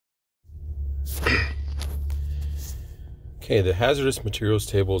Okay, the hazardous materials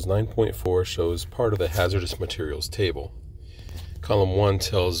tables 9.4 shows part of the hazardous materials table. Column 1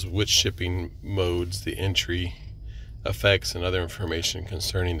 tells which shipping modes the entry affects and other information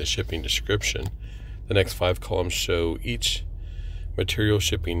concerning the shipping description. The next 5 columns show each material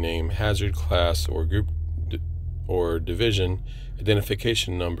shipping name, hazard class or group or division,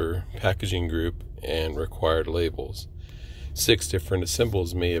 identification number, packaging group, and required labels. 6 different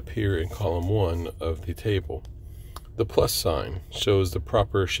symbols may appear in column 1 of the table. The plus sign shows the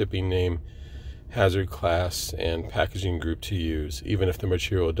proper shipping name, hazard class, and packaging group to use, even if the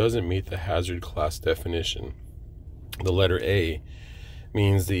material doesn't meet the hazard class definition. The letter A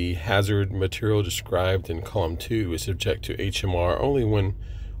means the hazard material described in column 2 is subject to HMR only when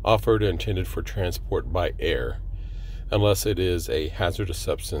offered or intended for transport by air, unless it is a hazardous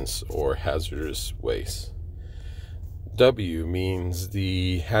substance or hazardous waste. W means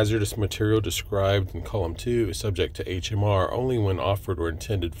the hazardous material described in column 2 is subject to HMR only when offered or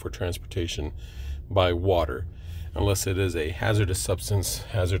intended for transportation by water, unless it is a hazardous substance,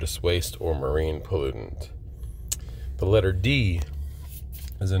 hazardous waste, or marine pollutant. The letter D,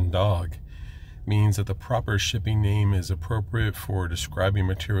 as in dog, means that the proper shipping name is appropriate for describing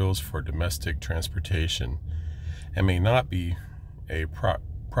materials for domestic transportation and may not be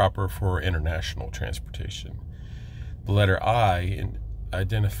proper for international transportation. The letter I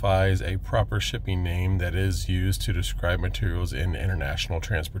identifies a proper shipping name that is used to describe materials in international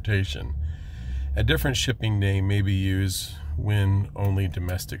transportation. A different shipping name may be used when only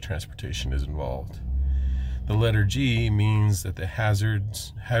domestic transportation is involved. The letter G means that the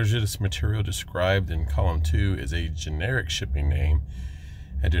hazardous material described in column 2 is a generic shipping name.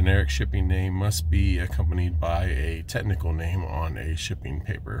 A generic shipping name must be accompanied by a technical name on a shipping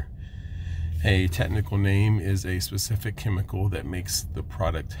paper. A technical name is a specific chemical that makes the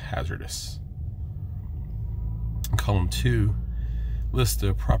product hazardous. Column 2 lists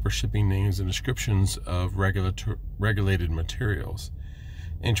the proper shipping names and descriptions of regulated materials.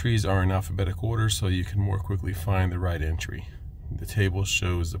 Entries are in alphabetical order so you can more quickly find the right entry. The table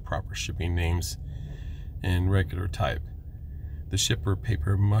shows the proper shipping names in regular type. The shipper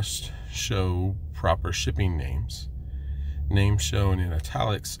paper must show proper shipping names. Names shown in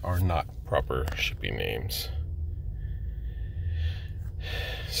italics are not proper shipping names.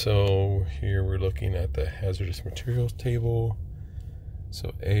 So here we're looking at the hazardous materials table.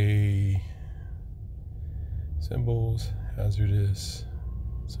 So A, symbols, hazardous.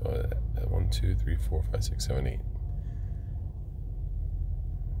 So 1, 2, 3, 4, 5, 6, 7, 8.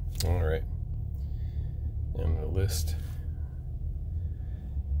 All right. And the list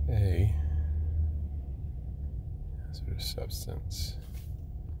A, hazardous substance.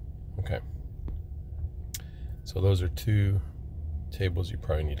 Okay. So those are 2 tables you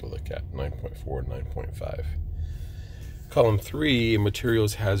probably need to look at, 9.4 and 9.5. Column 3,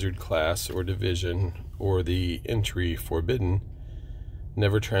 materials hazard class or division, or the entry forbidden.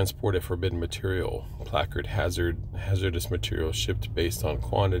 Never transport a forbidden material. Placard hazardous material shipped based on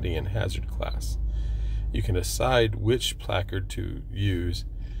quantity and hazard class. You can decide which placard to use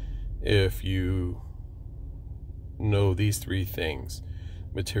if you know these 3 things: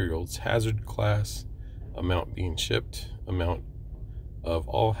 materials hazard class, amount being shipped, amount of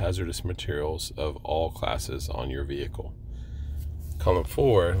all hazardous materials of all classes on your vehicle. Column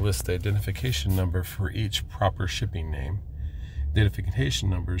 4 lists the identification number for each proper shipping name. Identification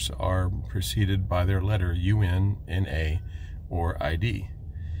numbers are preceded by their letter UN, NA, or ID.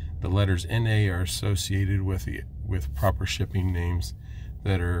 The letters NA are associated with proper shipping names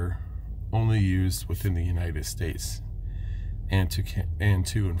that are only used within the United States and to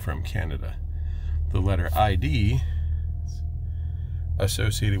and from Canada. The letter ID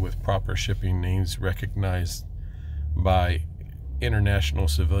associated with proper shipping names recognized by International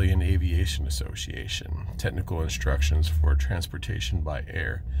Civilian Aviation Association, technical instructions for transportation by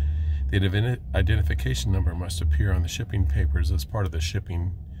air. The identification number must appear on the shipping papers as part of the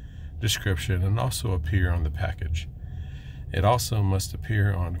shipping description and also appear on the package. It also must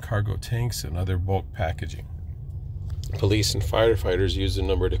appear on cargo tanks and other bulk packaging. Police and firefighters use the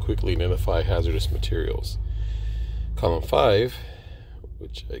number to quickly identify hazardous materials. Column 5,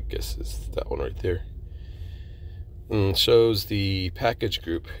 which I guess is that one right there, shows the package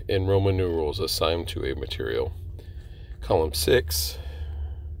group in Roman numerals assigned to a material. Column 6,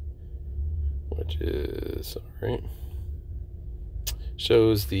 which is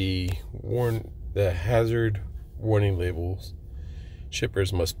shows the hazard warning labels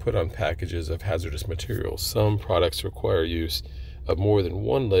shippers must put on packages of hazardous materials. Some products require use of more than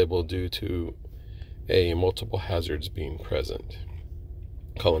one label due to multiple hazards being present.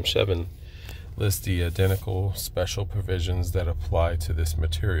 Column 7 lists the identical special provisions that apply to this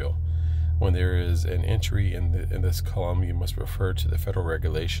material. When there is an entry in this column, you must refer to the federal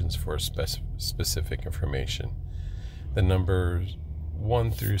regulations for specific information. The numbers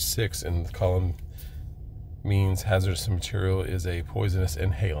 1 through 6 in the column means hazardous material is a poisonous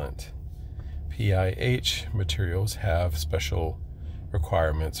inhalant. PIH materials have special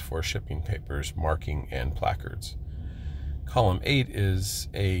requirements for shipping papers, marking, and placards. Column 8 is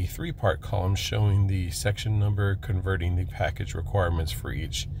a 3-part column showing the section number converting the package requirements for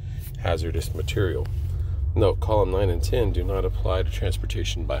each hazardous material. Note, column 9 and 10 do not apply to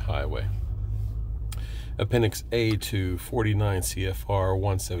transportation by highway. Appendix A to 49 CFR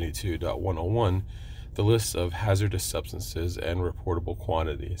 172.101, the list of hazardous substances and reportable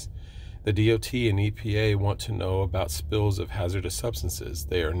quantities. The DOT and EPA want to know about spills of hazardous substances.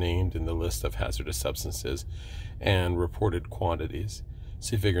 They are named in the list of hazardous substances and reported quantities.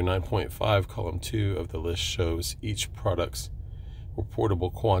 See Figure 9.5, Column 2 of the list shows each product's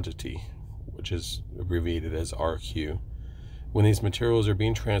reportable quantity, which is abbreviated as RQ. When these materials are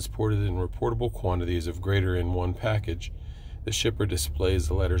being transported in reportable quantities of greater in one package, the shipper displays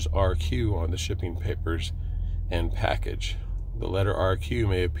the letters RQ on the shipping papers and package. The letter RQ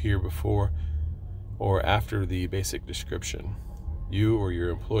may appear before or after the basic description. You or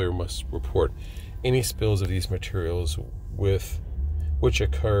your employer must report any spills of these materials which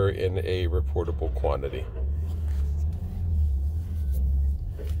occur in a reportable quantity.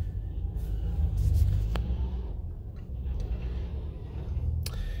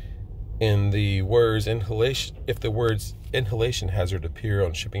 In the words inhalation, if the words inhalation hazard appear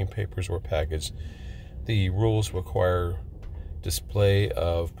on shipping papers or package, the rules require display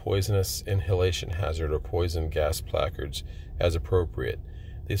of poisonous inhalation hazard or poison gas placards as appropriate.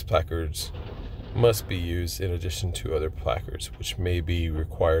 These placards must be used in addition to other placards, which may be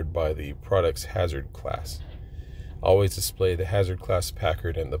required by the product's hazard class. Always display the hazard class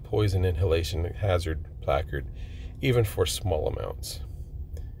placard and the poison inhalation hazard placard, even for small amounts.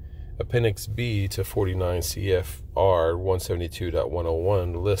 Appendix B to 49 CFR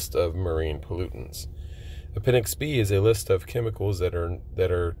 172.101, list of marine pollutants. Appendix B is a list of chemicals that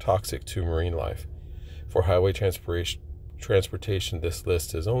are toxic to marine life. For highway transportation, this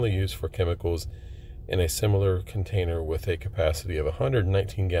list is only used for chemicals in a similar container with a capacity of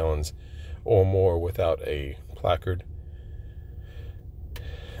 119 gallons or more without a placard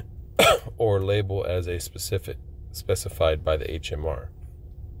or label as a specified by the HMR.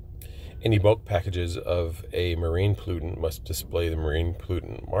 Any bulk packages of a marine pollutant must display the marine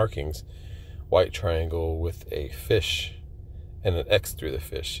pollutant markings, white triangle with a fish and an X through the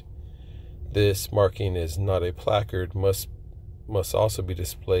fish. This marking is not a placard, must also be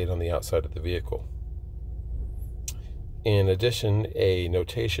displayed on the outside of the vehicle. In addition, a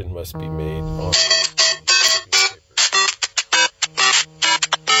notation must be made on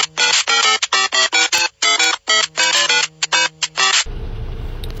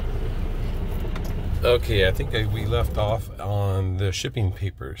Okay, I think we left off on the shipping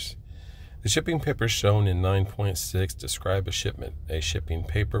papers. The shipping papers shown in 9.6 describe a shipment. A shipping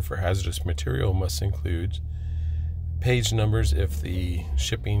paper for hazardous material must include page numbers if the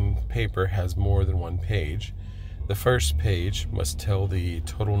shipping paper has more than one page. The first page must tell the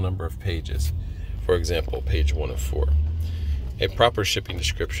total number of pages. For example, page 1 of 4. A proper shipping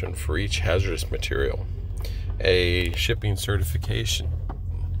description for each hazardous material. A shipping certification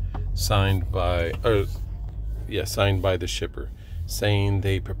signed by the shipper, saying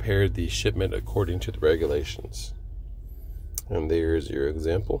they prepared the shipment according to the regulations. And there's your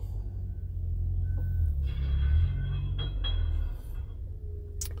example.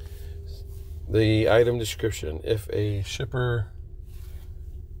 The item description. If a shipper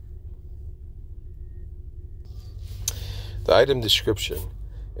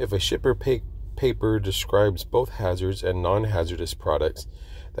paper describes both hazards and non-hazardous products,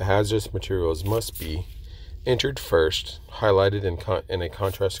 the hazardous materials must be entered first, highlighted in a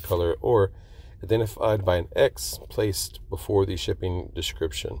contrast color, or identified by an X placed before the shipping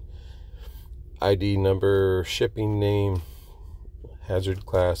description. ID number, shipping name, hazard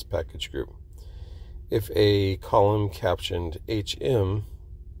class, package group. If a column captioned HM,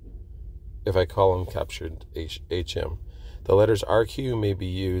 the letters RQ may be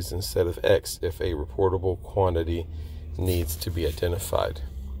used instead of X if a reportable quantity needs to be identified.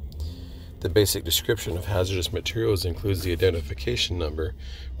 The basic description of hazardous materials includes the identification number,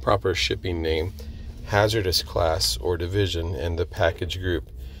 proper shipping name, hazardous class or division, and the package group,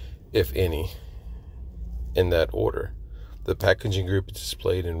 if any, in that order. The packaging group is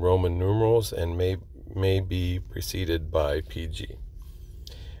displayed in Roman numerals and may be preceded by PG.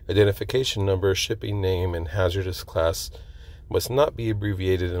 Identification number, shipping name, and hazardous class must not be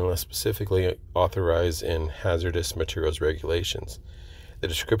abbreviated unless specifically authorized in hazardous materials regulations. The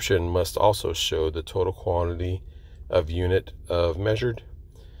description must also show the total quantity of unit of measured,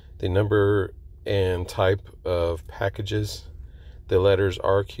 the number and type of packages, the letters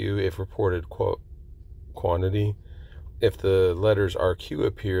RQ if reported quantity. If the letters RQ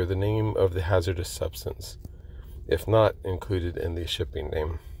appear, the name of the hazardous substance, if not included in the shipping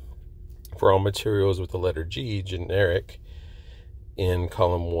name. For all materials with the letter G, generic, in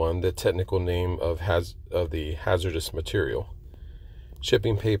column 1, the technical name of the hazardous material.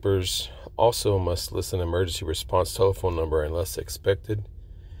 Shipping papers also must list an emergency response telephone number unless expected.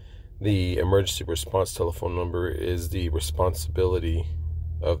 The emergency response telephone number is the responsibility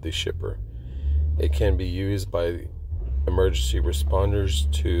of the shipper. It can be used by emergency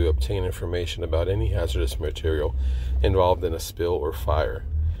responders to obtain information about any hazardous material involved in a spill or fire.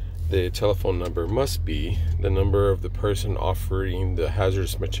 The telephone number must be the number of the person offering the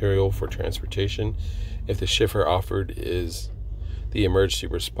hazardous material for transportation if the shipper offered is the emergency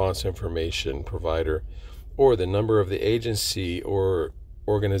response information provider, or the number of the agency or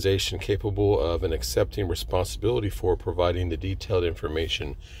organization capable of and accepting responsibility for providing the detailed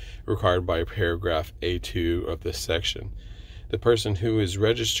information required by paragraph A2 of this section. The person who is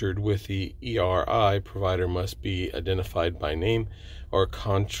registered with the ERI provider must be identified by name or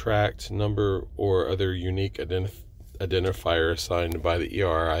contract number or other unique identifier assigned by the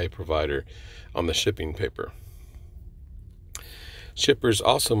ERI provider on the shipping paper. Shippers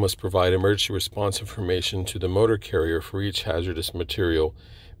also must provide emergency response information to the motor carrier for each hazardous material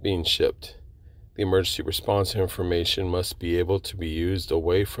being shipped. The emergency response information must be able to be used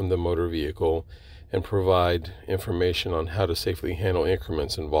away from the motor vehicle and provide information on how to safely handle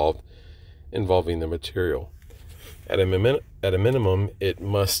increments involving the material. At a minimum, it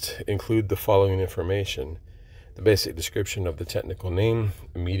must include the following information: the basic description of the technical name,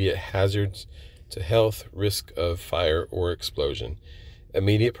 immediate hazards to health, risk of fire or explosion,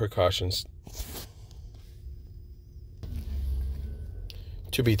 immediate precautions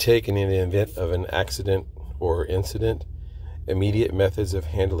to be taken in the event of an accident or incident, immediate methods of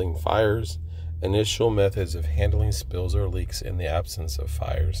handling fires, initial methods of handling spills or leaks in the absence of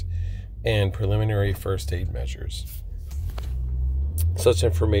fires, and preliminary first aid measures. Such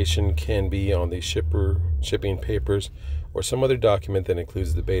information can be on the shipping papers or some other document that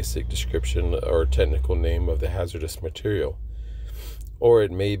includes the basic description or technical name of the hazardous material, or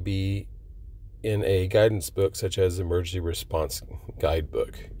it may be in a guidance book such as Emergency Response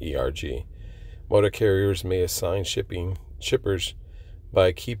Guidebook, ERG. Motor carriers may assign shippers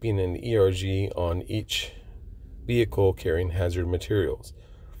by keeping an ERG on each vehicle carrying hazard materials.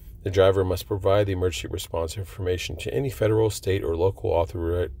 The driver must provide the emergency response information to any federal, state, or local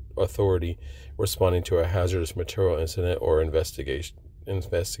authority responding to a hazardous material incident or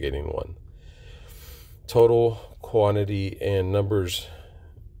investigating one. Total quantity and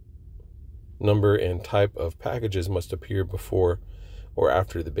number and type of packages must appear before or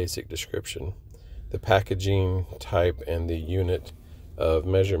after the basic description. The packaging type and the unit of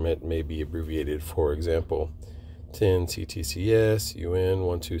measurement may be abbreviated. For example, 10 CTCS, UN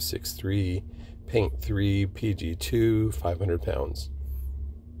 1263, Paint 3, PG2, 500 pounds.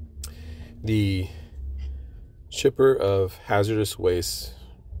 The shipper of hazardous waste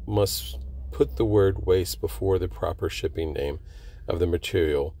must put the word waste before the proper shipping name of the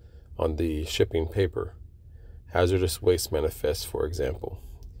material on the shipping paper. Hazardous waste manifest, for example,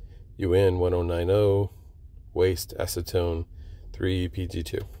 UN 1090, waste acetone 3,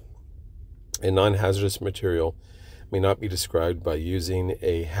 PG2. A non-hazardous material may not be described by using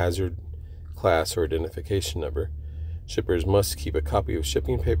a hazard class or identification number. Shippers must keep a copy of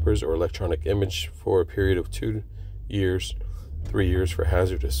shipping papers or electronic image for a period of 2 years, 3 years for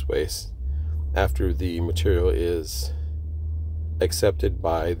hazardous waste, after the material is accepted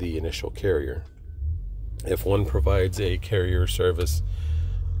by the initial carrier. If one provides a carrier service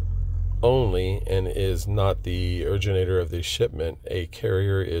only and is not the originator of the shipment, a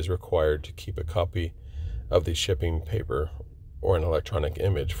carrier is required to keep a copy of the shipping paper or an electronic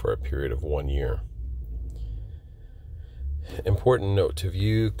image for a period of 1 year. Important note: to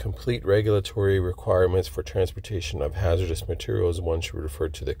view complete regulatory requirements for transportation of hazardous materials, one should refer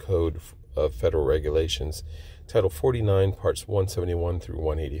to the Code of Federal Regulations, Title 49, Parts 171 through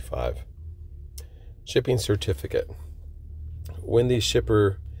 185. Shipping certificate. When the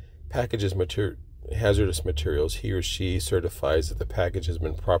shipper packages hazardous materials, he or she certifies that the package has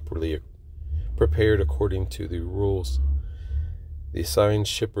been properly prepared according to the rules. The signed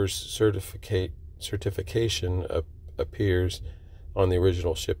shipper's certification appears on the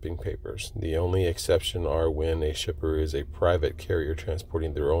original shipping papers. The only exception are when a shipper is a private carrier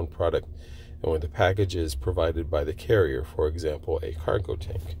transporting their own product and when the package is provided by the carrier, for example, a cargo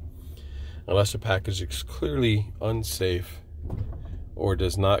tank. Unless a package is clearly unsafe or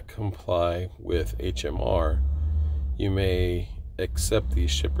does not comply with HMR, you may accept the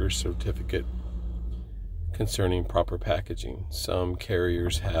shipper's certificate concerning proper packaging. Some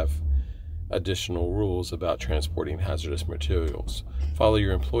carriers have additional rules about transporting hazardous materials. Follow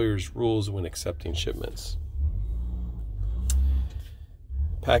your employer's rules when accepting shipments.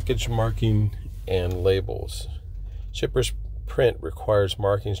 Package marking and labels. Shipper's print requires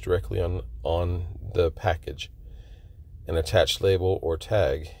markings directly on the package, an attached label or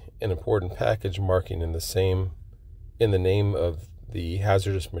tag, an important package marking in the name of the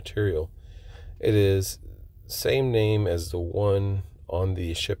hazardous material. It is same name as the one on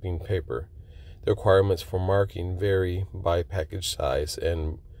the shipping paper. The requirements for marking vary by package size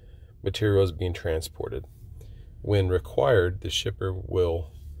and materials being transported. When required, the shipper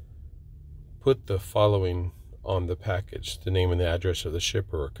will put the following on the package: the name and the address of the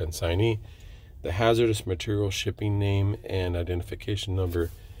shipper or consignee, the hazardous material shipping name and identification number,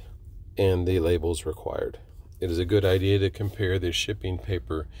 and the labels required. It is a good idea to compare the shipping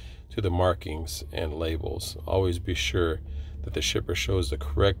paper to the markings and labels. Always be sure that the shipper shows the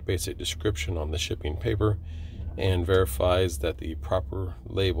correct basic description on the shipping paper and verifies that the proper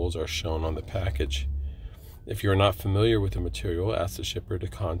labels are shown on the package. If you are not familiar with the material, ask the shipper to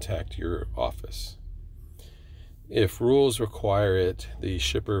contact your office. If rules require it, the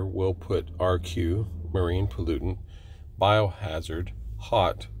shipper will put RQ, marine pollutant, biohazard,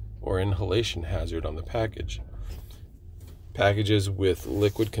 hot, or inhalation hazard on the package. Packages with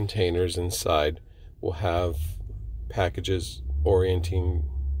liquid containers inside will have package orientation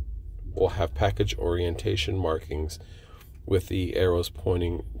markings with the arrows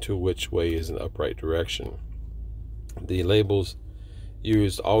pointing to which way is an upright direction. The labels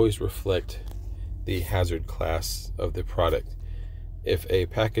used always reflect the hazard class of the product. If a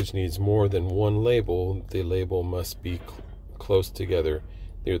package needs more than one label, the label must be close together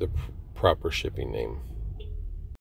near the proper shipping name.